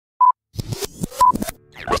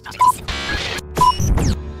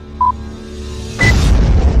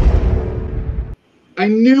I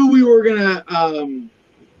knew we were gonna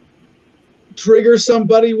trigger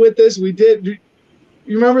somebody with this. We did.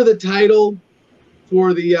 You remember the title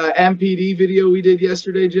for the MPD video we did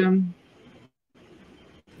yesterday, Jim?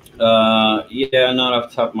 Yeah, not off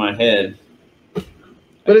the top of my head.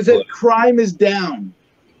 But it said crime is down.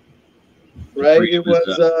 Right? It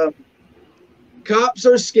was cops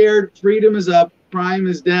are scared, freedom is up, crime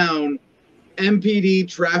is down, MPD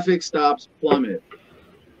traffic stops plummet.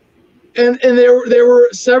 And there were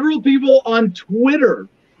several people on Twitter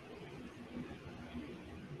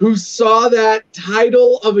who saw that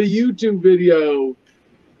title of a YouTube video.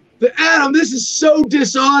 Adam, this is so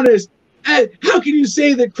dishonest. How can you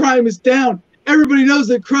say that crime is down? Everybody knows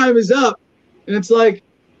that crime is up. And it's like,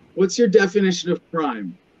 what's your definition of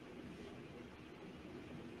crime?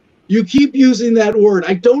 You keep using that word.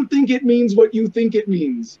 I don't think it means what you think it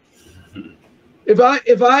means. If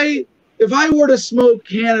I were to smoke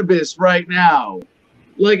cannabis right now,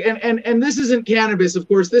 like and this isn't cannabis, of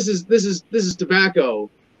course. This is tobacco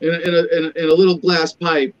in a little glass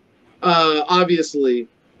pipe. Obviously,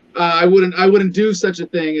 I wouldn't do such a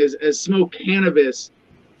thing as smoke cannabis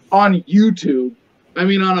on YouTube. I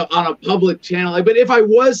mean, on a public channel. Like, but if I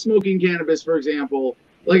was smoking cannabis, for example,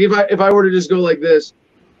 like if I were to just go like this.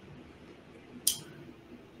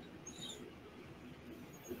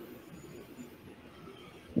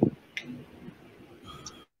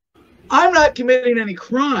 I'm not committing any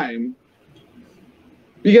crime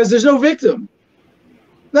because there's no victim.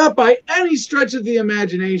 Not by any stretch of the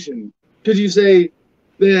imagination could you say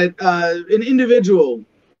that an individual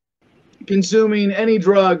consuming any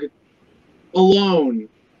drug alone,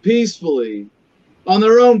 peacefully, on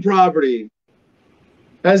their own property,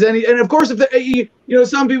 has any. And of course, if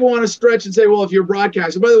some people want to stretch and say, well, if you're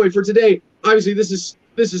broadcasting. By the way, for today, obviously this is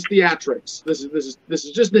theatrics. This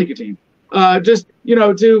is just nicotine.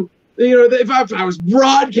 If I was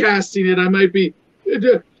broadcasting it, I might be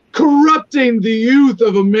corrupting the youth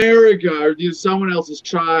of America or someone else's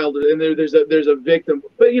child, and there's a victim.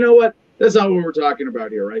 But you know what? That's not what we're talking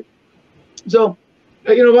about here, right? So,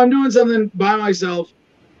 if I'm doing something by myself,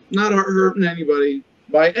 not hurting anybody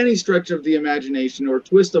by any stretch of the imagination or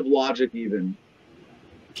twist of logic even,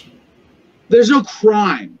 there's no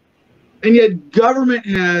crime. And yet government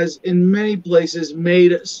has, in many places,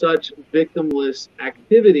 made such victimless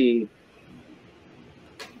activity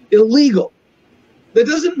illegal. That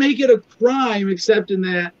doesn't make it a crime, except in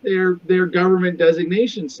that their government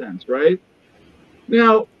designation sense, right?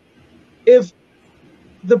 Now, if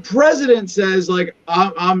the president says, like,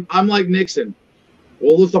 I'm like Nixon,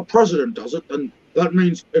 well, if the president does it, then that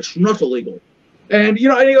means it's not illegal. And, and he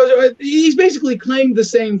goes, he's basically claimed the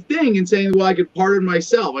same thing and saying, well, I could pardon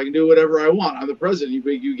myself. I can do whatever I want. I'm the president.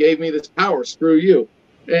 You gave me this power. Screw you.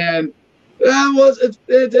 And, is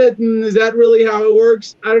that really how it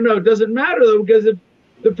works? I don't know. It doesn't matter, though, because if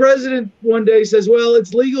the president one day says, well,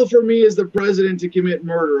 it's legal for me as the president to commit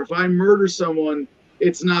murder. If I murder someone,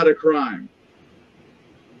 it's not a crime.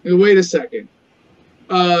 Wait a second.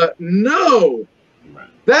 No.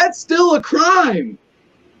 That's still a crime.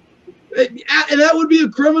 And that would be a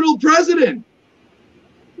criminal president.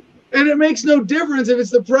 And it makes no difference if it's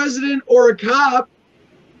the president or a cop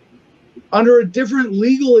under a different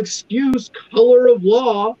legal excuse, color of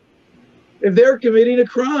law, if they're committing a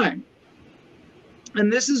crime.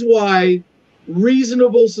 And this is why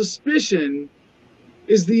reasonable suspicion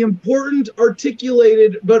is the important,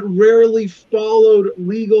 articulated, but rarely followed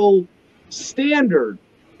legal standard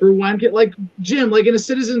for when, like Jim, like in a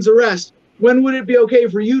citizen's arrest, when would it be okay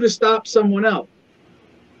for you to stop someone else?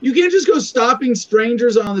 You can't just go stopping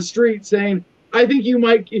strangers on the street saying, I think you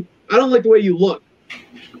might, I don't like the way you look.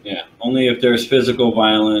 Yeah, only if there's physical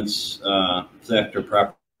violence, theft, or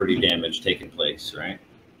property damage taking place, right?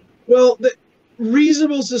 Well, the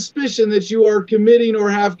reasonable suspicion that you are committing or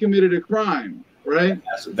have committed a crime, right?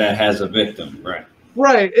 That has a victim, right?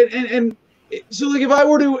 Right, and so like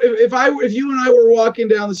if you and I were walking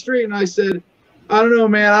down the street and I said, I don't know,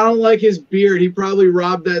 man, I don't like his beard. He probably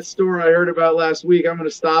robbed that store I heard about last week. I'm going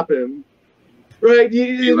to stop him. Right?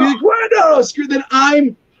 You'd be like, well, no, screw. Then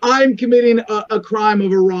I'm committing a crime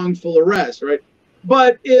of a wrongful arrest, right?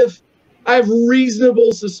 But if I have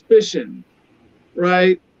reasonable suspicion,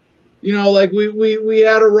 right? Like we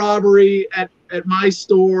had a robbery at my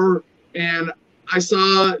store, and I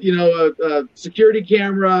saw, a security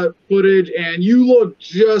camera footage, and you look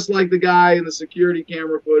just like the guy in the security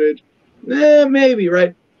camera footage. Maybe,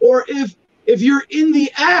 right? Or if you're in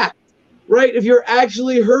the act, right? If you're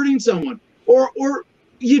actually hurting someone, or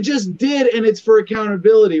you just did and it's for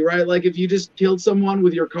accountability, right? Like if you just killed someone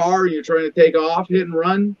with your car and you're trying to take off, hit and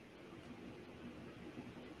run.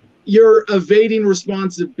 you're evading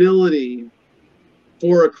responsibility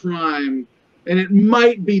for a crime, and it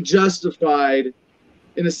might be justified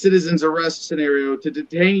in a citizen's arrest scenario to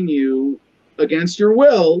detain you against your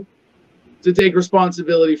will to take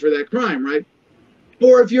responsibility for that crime, right?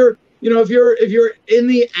 Or if you're in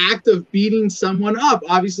the act of beating someone up,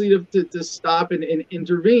 obviously to stop and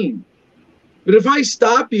intervene. But if I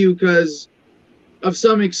stop you because of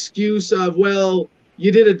some excuse of, well,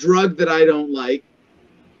 you did a drug that I don't like,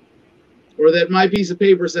 or that my piece of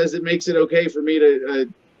paper says it makes it okay for me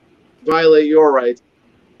to violate your rights,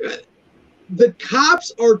 the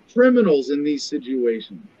cops are criminals in these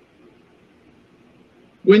situations.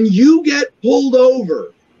 When you get pulled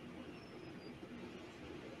over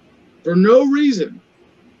for no reason,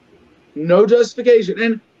 no justification,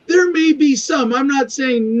 and there may be some, I'm not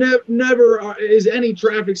saying never is any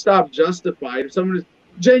traffic stop justified. If someone is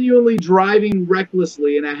genuinely driving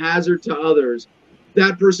recklessly and a hazard to others,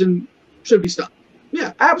 that person should be stopped.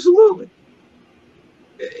 Yeah, absolutely.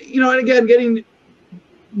 You know, and again, getting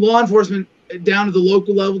law enforcement down to the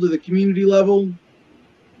local level, to the community level,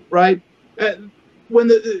 right? When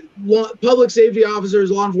the public safety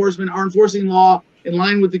officers, law enforcement are enforcing law in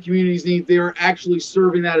line with the community's needs, they are actually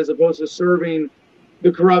serving that as opposed to serving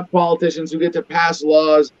the corrupt politicians who get to pass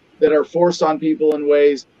laws that are forced on people in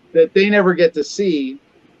ways that they never get to see,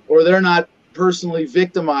 or they're not personally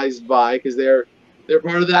victimized by because they're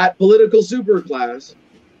part of that political superclass.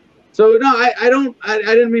 So no, I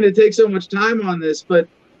didn't mean to take so much time on this, but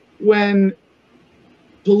when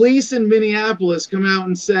police in Minneapolis come out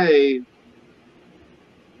and say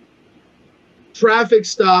traffic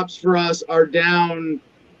stops for us are down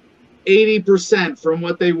 80% from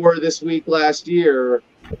what they were this week last year,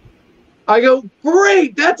 I go,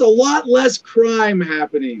 great, that's a lot less crime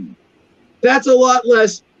happening. That's a lot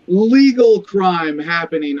less legal crime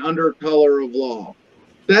happening under color of law.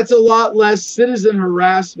 That's a lot less citizen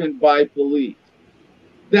harassment by police.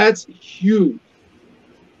 That's huge.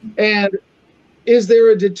 And is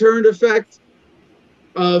there a deterrent effect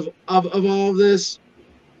of all of this?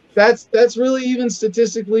 That's really even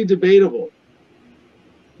statistically debatable.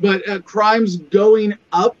 But crimes going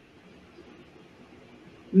up?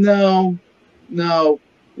 No.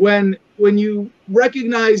 When you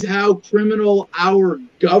recognize how criminal our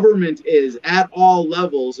government is at all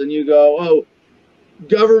levels, and you go, oh,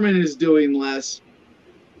 government is doing less,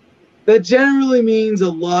 that generally means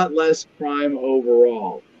a lot less crime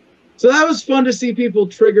overall. So that was fun to see people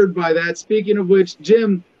triggered by that. Speaking of which,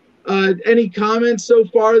 Jim, any comments so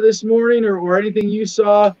far this morning, or anything you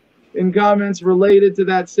saw in comments related to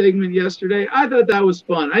that segment yesterday? I thought that was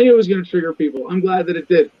fun. I knew it was going to trigger people. I'm glad that it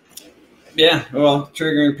did. Yeah, well,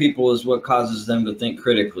 triggering people is what causes them to think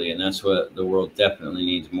critically, and that's what the world definitely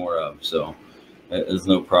needs more of. So there's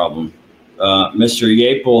no problem. Mr.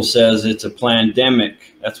 Yapel says it's a plandemic.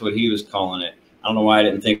 That's what he was calling it. I don't know why I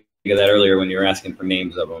didn't think of that earlier when you were asking for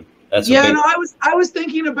names of them. That's I was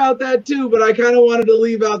thinking about that too, but I kind of wanted to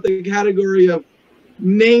leave out the category of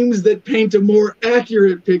names that paint a more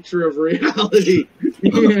accurate picture of reality.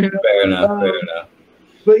 Fair enough.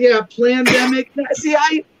 But yeah, plandemic. See,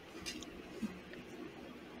 I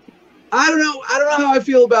don't know how I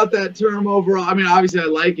feel about that term overall. I mean, obviously I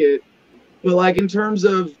like it, but like in terms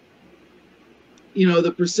of, you know,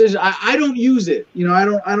 the precision, I don't use it. You know,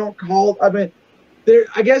 I don't call. I mean, there.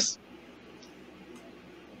 I guess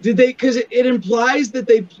did they? Because it implies that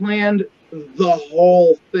they planned the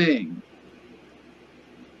whole thing.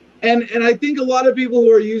 And I think a lot of people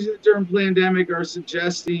who are using the term plandemic are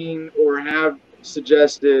suggesting or have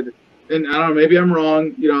suggested, and I don't know, maybe I'm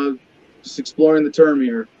wrong. You know, just exploring the term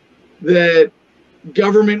here, that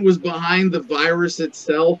government was behind the virus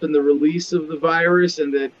itself and the release of the virus,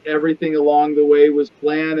 and that everything along the way was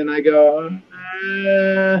planned. And I go,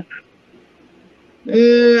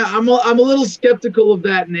 I'm a little skeptical of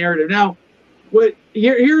that narrative. Now,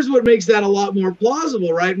 here's what makes that a lot more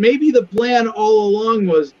plausible, right? Maybe the plan all along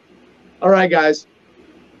was, all right, guys,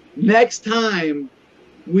 next time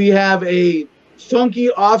we have a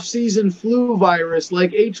funky off-season flu virus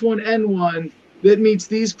like H1N1 that meets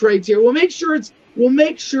these criteria, we'll make sure it's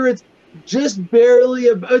just barely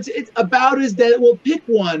about, it's about as dead. We'll pick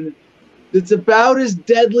one that's about as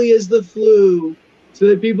deadly as the flu so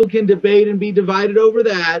that people can debate and be divided over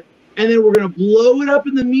that. And then we're going to blow it up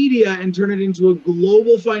in the media and turn it into a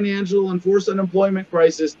global financial and forced unemployment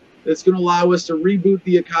crisis that's going to allow us to reboot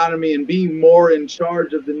the economy and be more in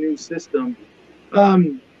charge of the new system.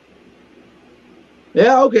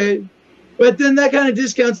 Yeah, okay. But then that kind of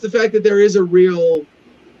discounts the fact that there is a real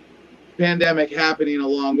pandemic happening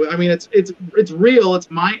along with. I mean, it's real.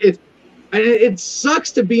 It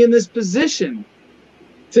sucks to be in this position.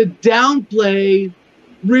 to downplay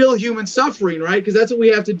real human suffering, right? Because that's what we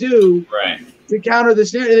have to do to counter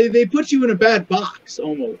this narrative. They put you in a bad box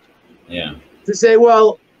almost. Yeah. To say,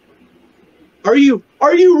 well, are you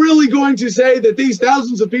really going to say that these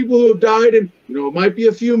thousands of people who have died, and it might be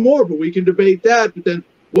a few more, but we can debate that. But then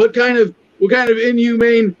what kind of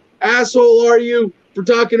inhumane asshole are you for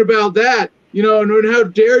talking about that? And how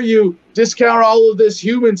dare you discount all of this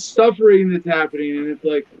human suffering that's happening? And it's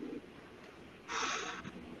like,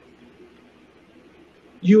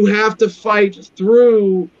 you have to fight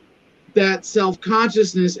through that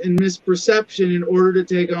self-consciousness and misperception in order to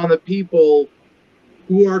take on the people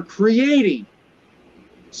who are creating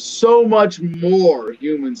so much more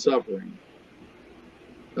human suffering.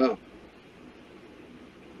 Oh.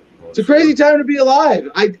 It's a crazy time to be alive.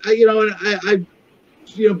 I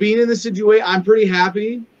being in this situation, I'm pretty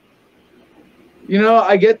happy.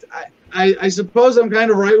 I suppose I'm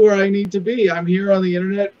kind of right where I need to be. I'm here on the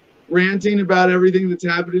internet ranting about everything that's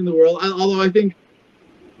happening in the world. Although I think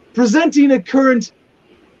presenting a current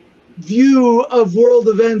view of world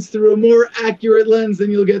events through a more accurate lens than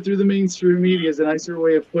you'll get through the mainstream media is a nicer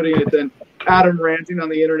way of putting it than Adam ranting on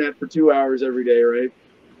the internet for 2 hours every day, right?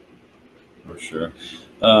 For sure.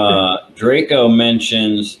 Draco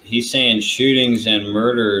mentions, he's saying shootings and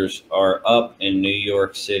murders are up in New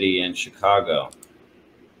York City and Chicago.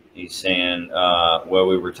 He's saying,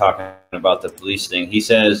 we were talking about the police thing. He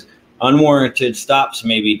says, unwarranted stops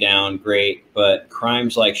may be down, great, but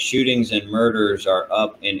crimes like shootings and murders are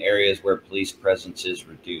up in areas where police presence is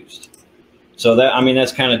reduced. So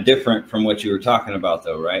that's kind of different from what you were talking about,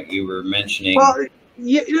 though, right? You were mentioning. Well,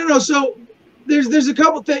 yeah, so there's a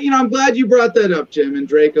couple things. I'm glad you brought that up, Jim and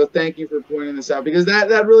Draco. Thank you for pointing this out, because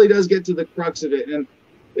that really does get to the crux of it. And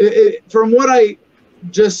from what I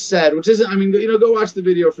just said, which isn't, go watch the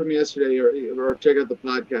video from yesterday or check out the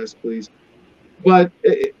podcast, please. But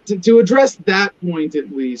to address that point,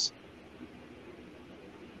 at least,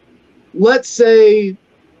 let's say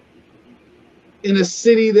in a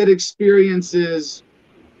city that experiences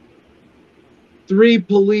 3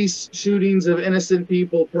 police shootings of innocent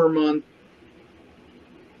people per month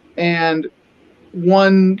and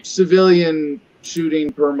 1 civilian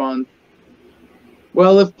shooting per month.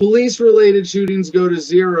 Well, if police-related shootings go to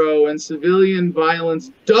 0 and civilian violence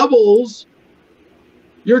doubles,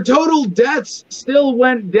 your total deaths still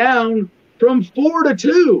went down from 4 to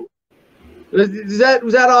 2. Was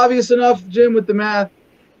that obvious enough, Jim, with the math?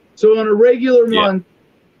 So on a regular month,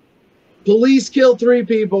 police kill 3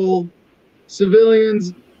 people,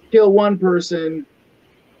 civilians kill 1 person,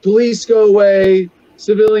 police go away,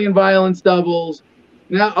 civilian violence doubles.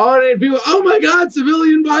 Now, people, oh my God,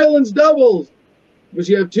 civilian violence doubles. But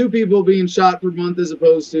you have 2 people being shot per month as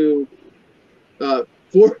opposed to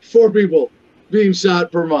 4 people being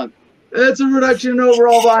shot per month. That's a reduction in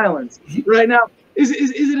overall violence. Right now, is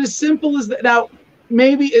it as simple as that? Now,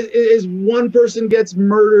 maybe is 1 person gets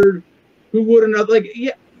murdered who wouldn't have,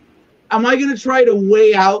 am I going to try to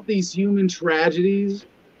weigh out these human tragedies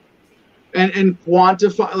and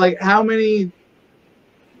quantify, how many,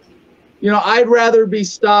 I'd rather be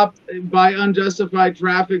stopped by unjustified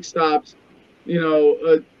traffic stops,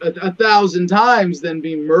 1,000 times than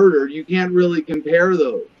be murdered. You can't really compare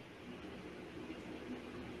those.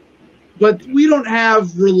 But we don't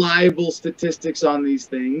have reliable statistics on these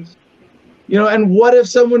things, and what if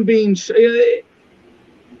someone being,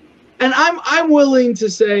 and I'm willing to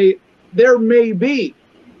say there may be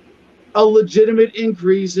a legitimate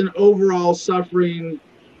increase in overall suffering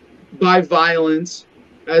by violence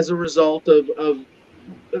as a result of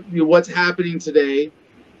what's happening today.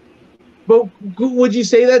 But would you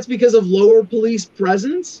say that's because of lower police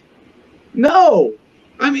presence? No.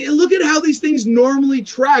 Look at how these things normally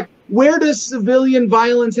track. Where does civilian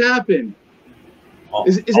violence happen?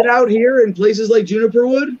 Is it out here in places like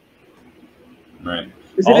Juniperwood? Right.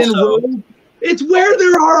 Is it in rural? It's where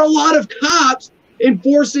there are a lot of cops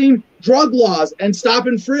enforcing drug laws and stop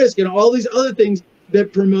and frisk and all these other things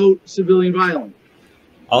that promote civilian violence.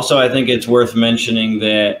 Also, I think it's worth mentioning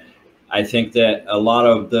that I think that a lot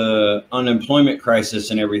of the unemployment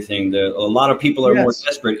crisis and everything, a lot of people are more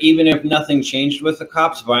desperate. Even if nothing changed with the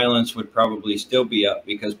cops, violence would probably still be up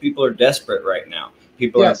because people are desperate right now.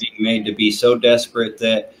 People are being made to be so desperate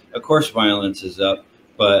that, of course, violence is up.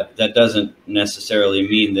 But that doesn't necessarily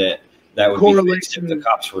mean that would be fixed if the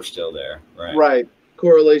cops were still there, right? Right.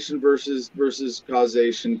 Correlation versus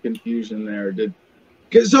causation, confusion there.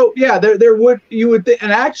 So yeah, there would, you would think,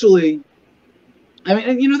 and actually,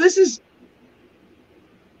 this is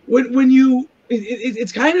when you,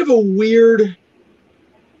 it's kind of a weird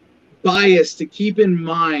bias to keep in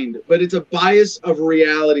mind, but it's a bias of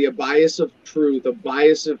reality, a bias of truth, a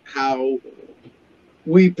bias of how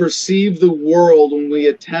we perceive the world when we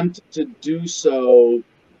attempt to do so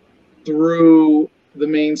through the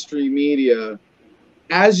mainstream media.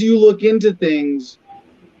 As you look into things,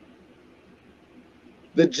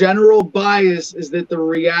 the general bias is that the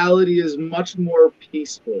reality is much more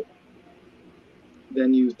peaceful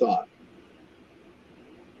than you thought.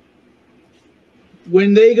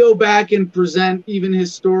 When they go back and present even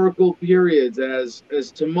historical periods as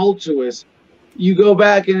tumultuous, you go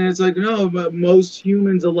back and it's like, no, but most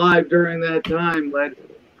humans alive during that time led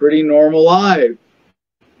pretty normal lives.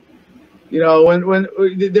 You know, when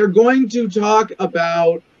they're going to talk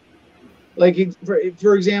about, like,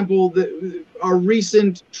 for example, our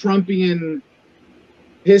recent Trumpian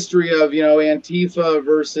history of, you know, Antifa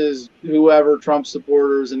versus whoever, Trump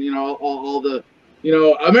supporters, and, you know, all the, you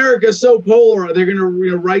know, America's so polar. They're going to,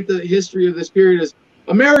 you know, write the history of this period as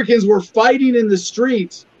Americans were fighting in the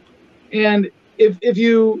streets. And if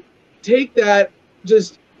you take that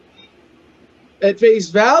just at face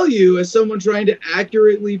value as someone trying to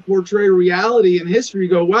accurately portray reality and history, you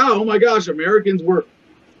go, wow, oh my gosh, Americans were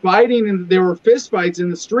fighting and there were fistfights in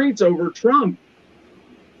the streets over Trump.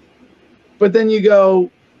 But then you go,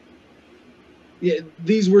 yeah,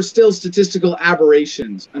 these were still statistical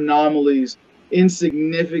aberrations, anomalies,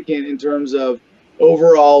 insignificant in terms of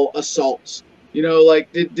overall assaults. You know,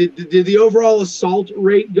 like, did the overall assault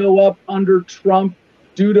rate go up under Trump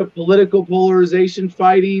due to political polarization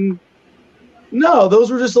fighting? No, those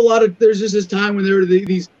were just a lot of, there's just this time when there were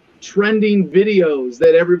these trending videos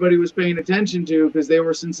that everybody was paying attention to because they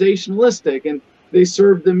were sensationalistic and they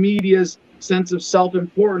served the media's sense of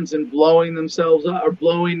self-importance and blowing themselves up, or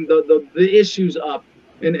blowing the issues up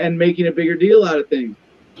and making a bigger deal out of things.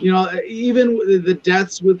 You know, even the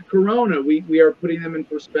deaths with Corona, we are putting them in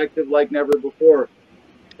perspective like never before.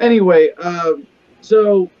 Anyway,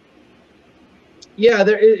 so yeah,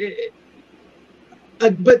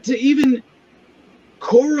 but to even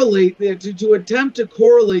correlate, to attempt to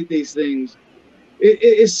correlate these things, it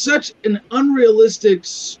is such an unrealistic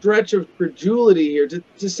stretch of credulity here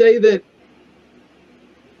to say that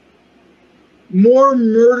more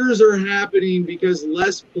murders are happening because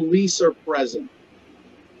less police are present.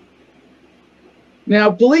 Now,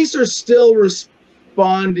 police are still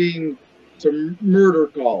responding to murder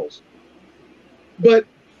calls, but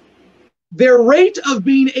their rate of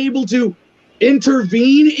being able to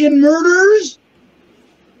intervene in murders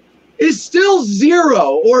is still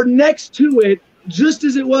zero or next to it, just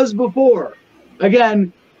as it was before.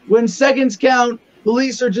 Again, when seconds count,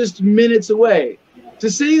 police are just minutes away. To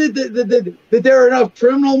say that there are enough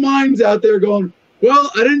criminal minds out there going,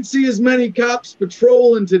 well, I didn't see as many cops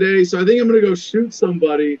patrolling today, so I think I'm going to go shoot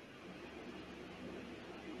somebody.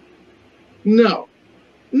 No,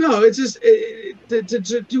 it's just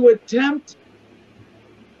to attempt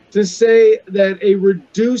to say that a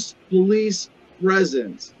reduced police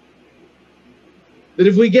presence, that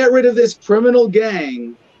if we get rid of this criminal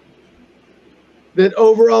gang, that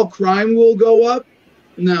overall crime will go up.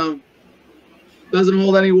 No, doesn't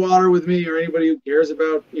hold any water with me or anybody who cares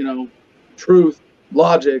about, you know, truth,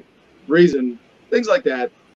 logic, reason, things like that.